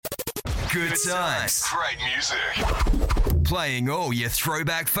Good times. Great music. Playing all your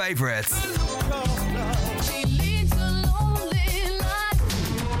throwback favorites.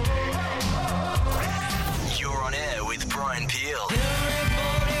 You're on air with Brian Peel.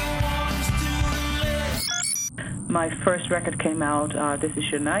 My first record came out, This Is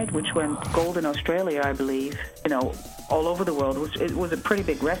Your Night, which went gold in Australia, I believe, all over the world. It was a pretty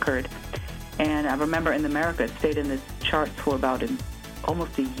big record. And I remember in America, it stayed in the charts for about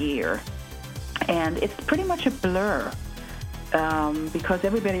almost a year. And it's pretty much a blur because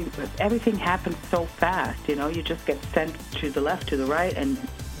everything happens so fast. You just get sent to the left, to the right, and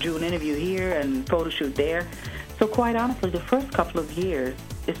do an interview here and photo shoot there. So quite honestly, the first couple of years,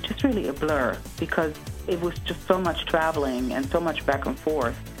 it's just really a blur because it was just so much traveling and so much back and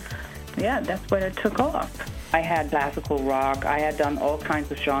forth. Yeah, that's when it took off. I had classical rock. I had done all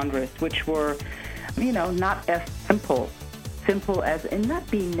kinds of genres, which were, not as simple as, and not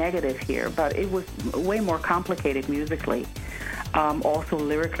being negative here, but it was way more complicated musically, also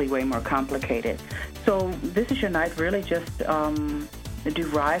lyrically way more complicated. So This Is Your Night really just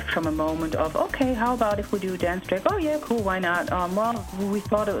derived from a moment of, okay, how about if we do a dance track? Oh, yeah, cool, why not? Well, we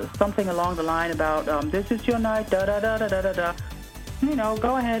thought it was something along the line about, this is your night, da-da-da-da-da-da-da.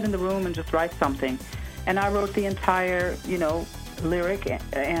 Go ahead in the room and just write something. And I wrote the entire, lyric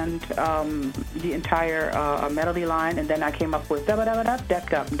and the entire melody line, and then I came up with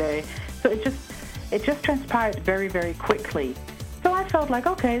da-da-da-da-da-da-da. So it just transpired very, very quickly. So I felt like,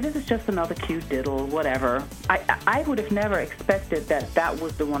 okay, this is just another cute diddle, whatever. I would have never expected that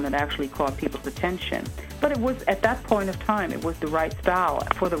was the one that actually caught people's attention. But it was, at that point of time, it was the right style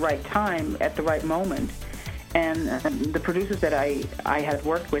for the right time at the right moment. And the producers that I had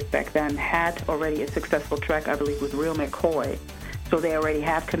worked with back then had already a successful track, I believe, with Real McCoy. So they already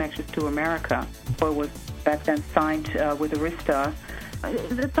have connections to America. Or was back then signed with Arista.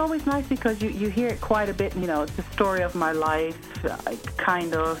 It's always nice because you hear it quite a bit. It's the story of my life,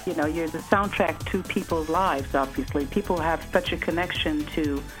 kind of. You're the soundtrack to people's lives, obviously. People have such a connection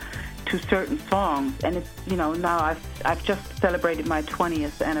to certain songs. And it's, now I've just celebrated my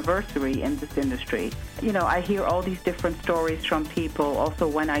 20th anniversary in this industry. I hear all these different stories from people. Also,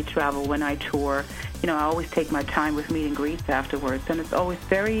 when I travel, when I tour, I always take my time with meet and greets afterwards. And it's always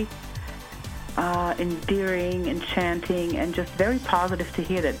very endearing, enchanting, and just very positive to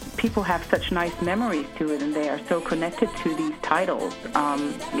hear that people have such nice memories to it and they are so connected to these titles.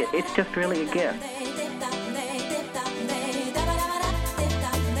 It's just really a gift.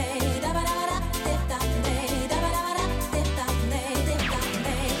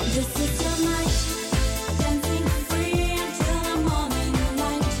 It's too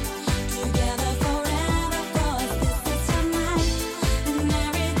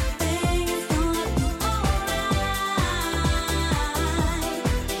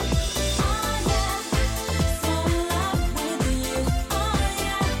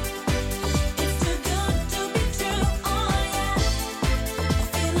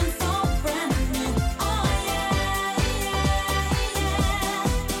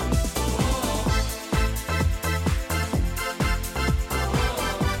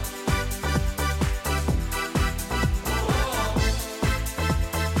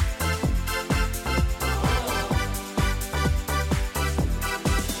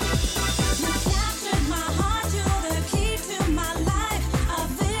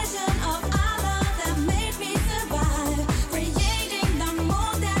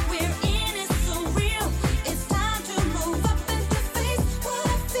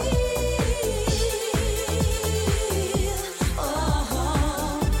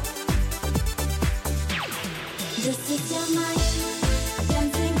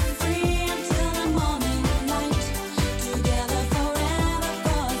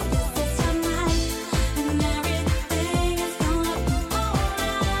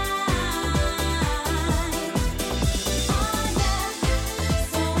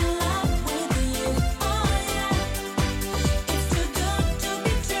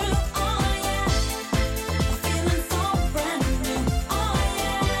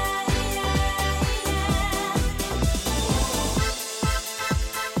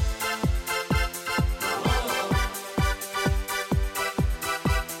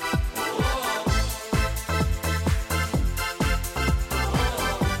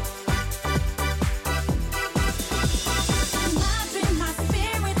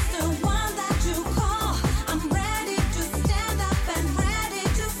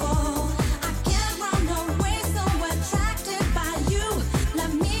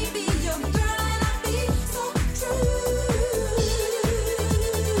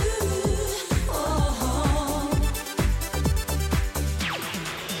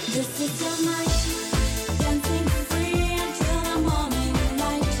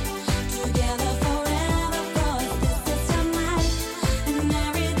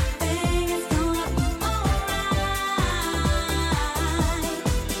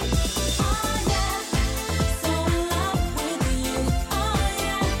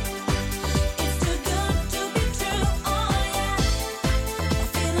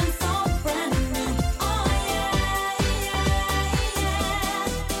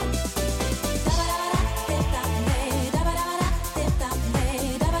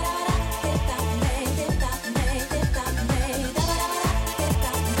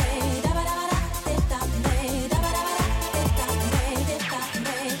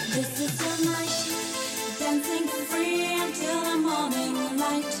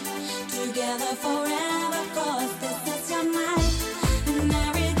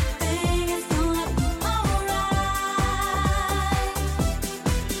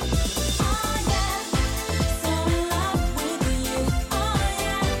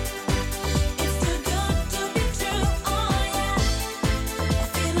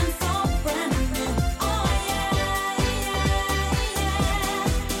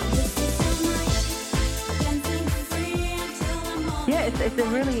It's a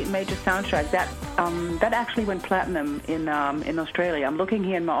really major soundtrack that actually went platinum in Australia. I'm looking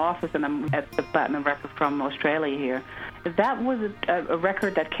here in my office, and I'm at the platinum record from Australia here. That was a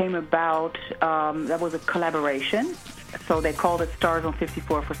record that came about. That was a collaboration, so they called it Stars on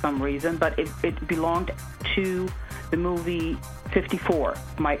 54 for some reason, but it belonged to the movie 54,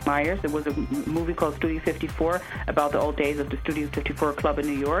 Mike Myers. It was a movie called Studio 54 about the old days of the Studio 54 Club in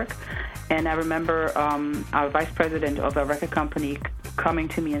New York. And I remember our vice president of a record company coming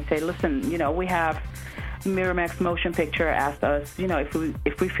to me and say, listen, we have Miramax Motion Picture asked us,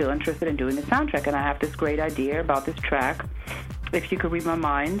 if we feel interested in doing a soundtrack, and I have this great idea about this track. If you could read my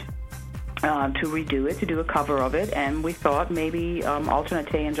mind, to redo it, to do a cover of it, and we thought maybe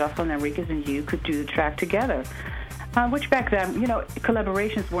Alternate and Jocelyn Enriquez and you could do the track together. Which back then,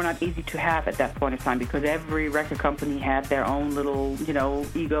 collaborations were not easy to have at that point in time because every record company had their own little,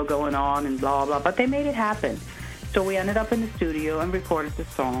 ego going on and blah, blah, but they made it happen. So we ended up in the studio and recorded the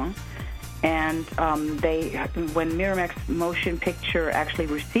song. And when Miramax Motion Picture actually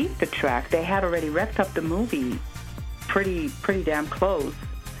received the track, they had already wrapped up the movie pretty damn close.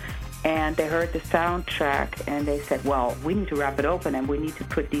 And they heard the soundtrack, and they said, well, we need to wrap it open, and we need to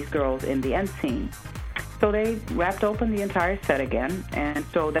put these girls in the end scene. So they wrapped open the entire set again, and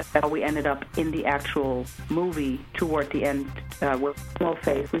so that's how we ended up in the actual movie toward the end with Small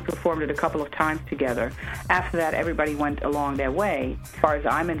Face. We performed it a couple of times together. After that, everybody went along their way. As far as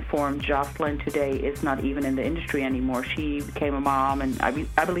I'm informed, Jocelyn today is not even in the industry anymore. She became a mom, and I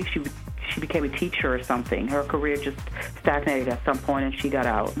believe she became a teacher or something. Her career just stagnated at some point, and she got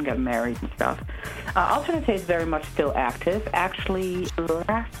out and got married and stuff. Alternate is very much still active. Actually,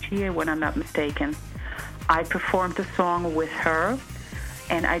 last year, when I'm not mistaken, I performed the song with her,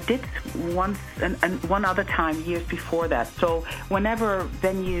 and I did once and one other time years before that. So whenever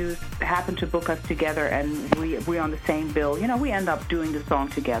venues happen to book us together and we're on the same bill, we end up doing the song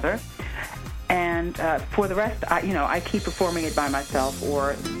together. And for the rest, I keep performing it by myself,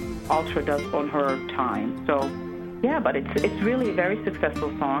 or Ultra does on her time. So yeah, but it's really a very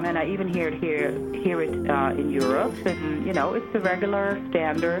successful song, and I even hear it in Europe, and it's the regular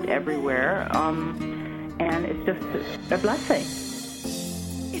standard everywhere. And it's just a blessing.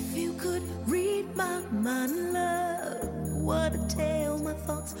 If you could read my mind, love, what a tale my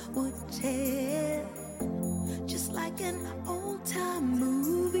thoughts would tell. Just like an old-time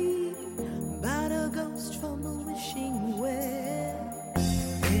movie about a ghost from a wishing well.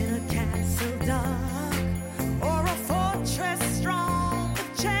 In a castle dark or a fortress strong,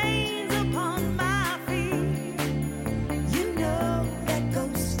 with chains upon my feet, that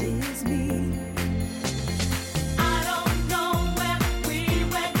ghost is me.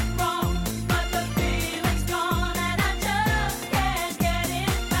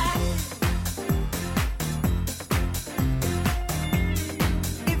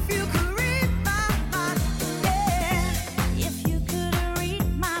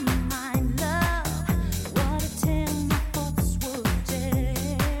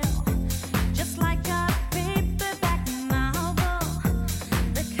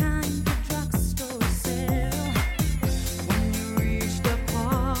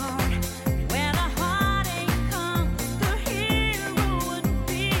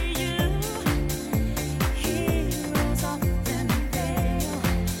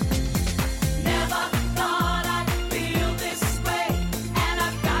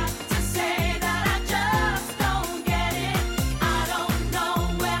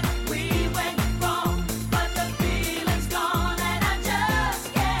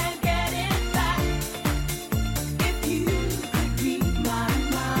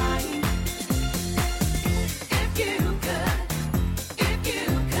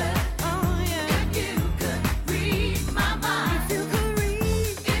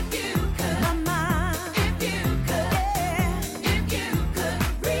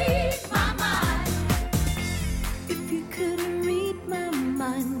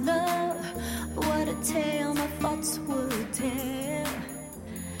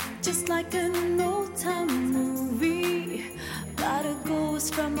 like an old-time movie about a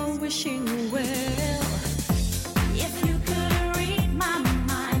ghost from a wishing well. If you could read my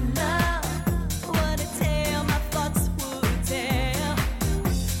mind, love, what a tale my thoughts would tell.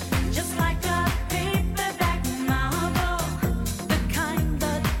 Just like a paperback novel, the kind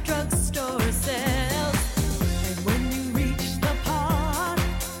the drugstore sells. And when you reach the part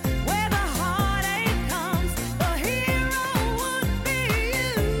where the heartache comes, the hero would be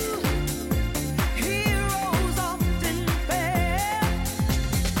you. Heroes often fail.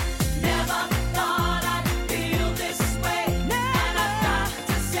 Never thought I'd feel this way, and I've got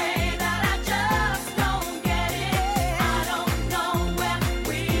to say that I just don't get it. I don't know where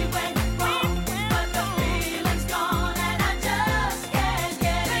we went wrong, but the feeling's gone, and I just can't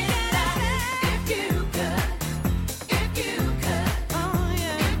get it back. If you could, oh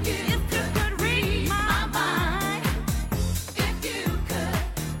yeah, if you could read my mind, if you could,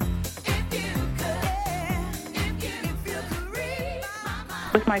 read my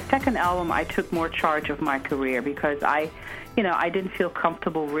mind. With my second album, I took more charge of my career because I didn't feel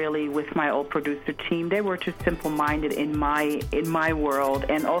comfortable really with my old producer team. They were too simple-minded in my world,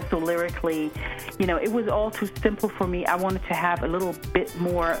 and also lyrically, it was all too simple for me. I wanted to have a little bit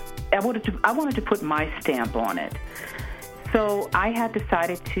more. I wanted to put my stamp on it. So I had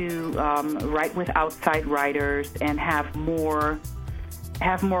decided to write with outside writers and have more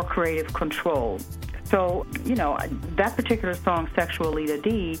creative control. So, that particular song, Sexual Leader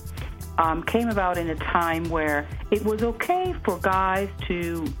D, came about in a time where it was okay for guys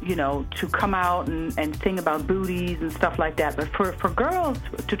to come out and sing about booties and stuff like that. But for girls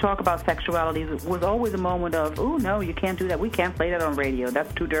to talk about sexuality was always a moment of, oh, no, you can't do that. We can't play that on radio.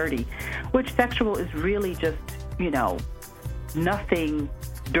 That's too dirty. Which sexual is really just, nothing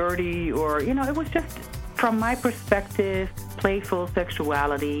dirty or, it was just, from my perspective, playful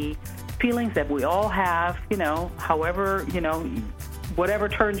sexuality, feelings that we all have, however, whatever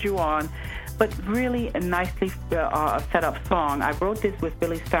turns you on, but really a nicely set up song. I wrote this with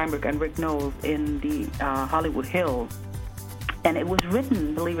Billy Steinberg and Rick Knowles in the Hollywood Hills, and it was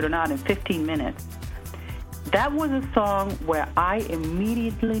written, believe it or not, in 15 minutes. That was a song where I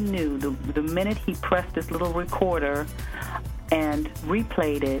immediately knew the minute he pressed this little recorder and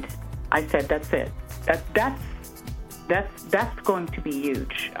replayed it, I said, that's it. That's going to be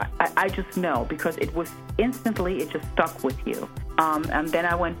huge. I just know, because it was instantly, it just stuck with you. And then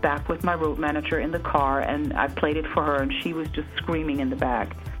I went back with my road manager in the car, and I played it for her, and she was just screaming in the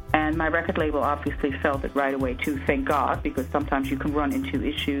back. And my record label obviously felt it right away, too, thank God, because sometimes you can run into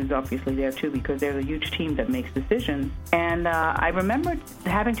issues, obviously, there, too, because there's a huge team that makes decisions. And I remember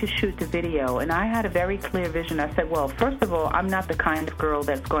having to shoot the video, and I had a very clear vision. I said, well, first of all, I'm not the kind of girl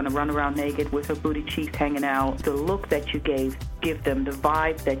that's going to run around naked with her booty cheeks hanging out. The look that you give them, the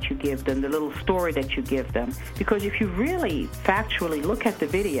vibe that you give them, the little story that you give them. Because if you really factually look at the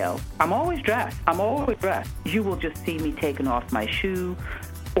video, I'm always dressed. You will just see me taking off my shoe,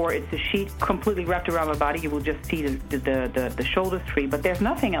 or it's a sheet completely wrapped around my body. You will just see the shoulders free, but there's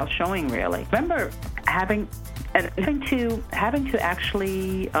nothing else showing really. Remember having to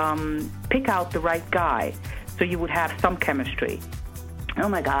actually pick out the right guy so you would have some chemistry. Oh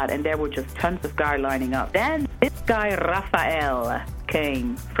my God, and there were just tons of guys lining up. Then this guy Rafael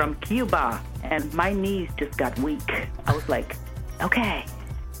came from Cuba, and my knees just got weak. I was like, okay,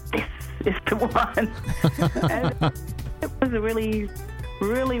 this is the one. And it was a really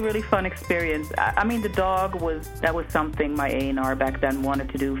fun experience. I mean, the dog was something my A&R back then wanted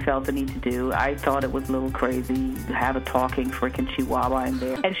to do, felt the need to do. I thought it was a little crazy to have a talking freaking Chihuahua in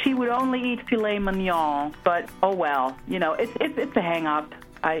there. And she would only eat filet mignon, but oh well, it's a hang-up.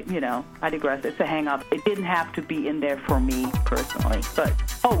 I digress. It's a hang-up. It didn't have to be in there for me personally, but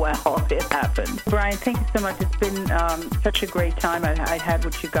oh well, it happened. Brian, thank you so much. It's been such a great time I had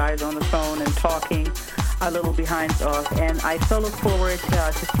with you guys on the phone and talking a little behind us, and I so look forward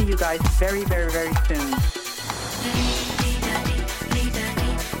to see you guys very, very, very soon.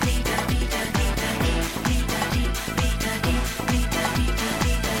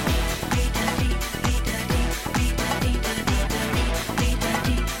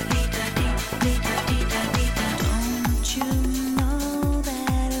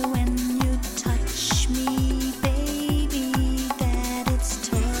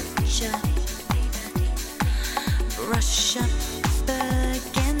 Brush up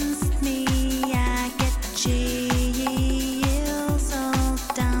against me, I get jaded.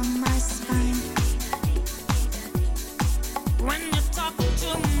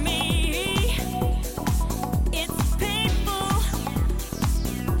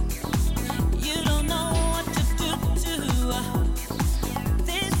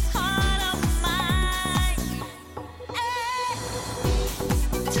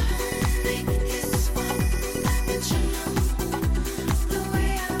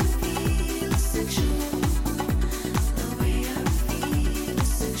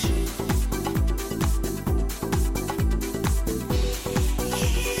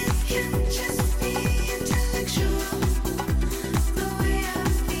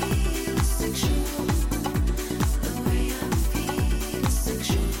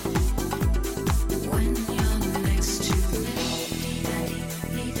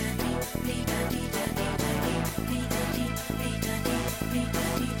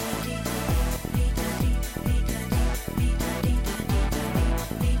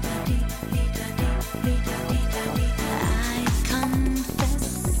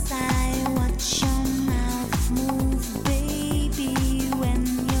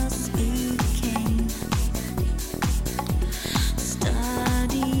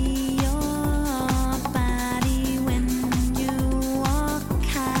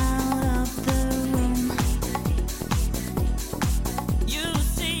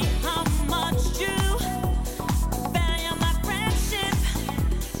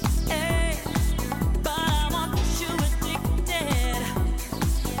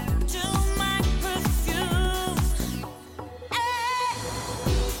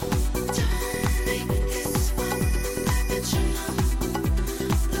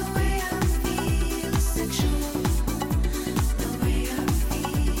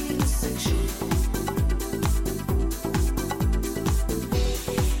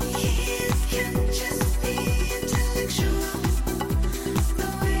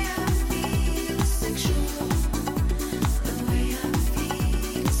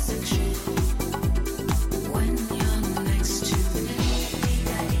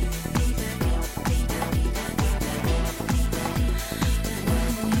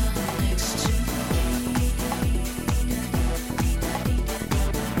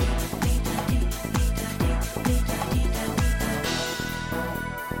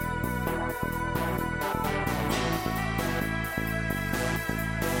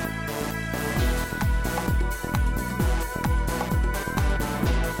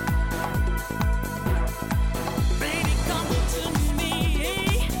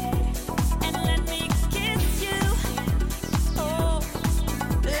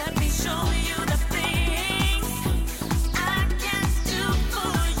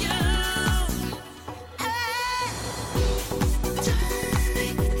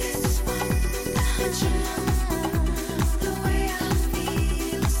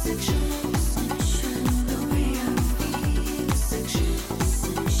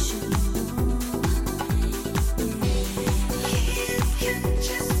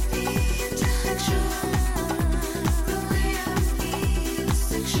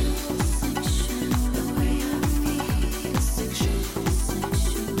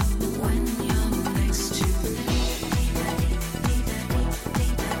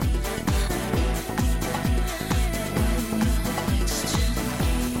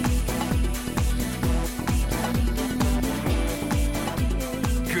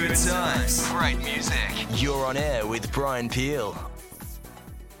 Good times. Great music. You're on air with Brian Peel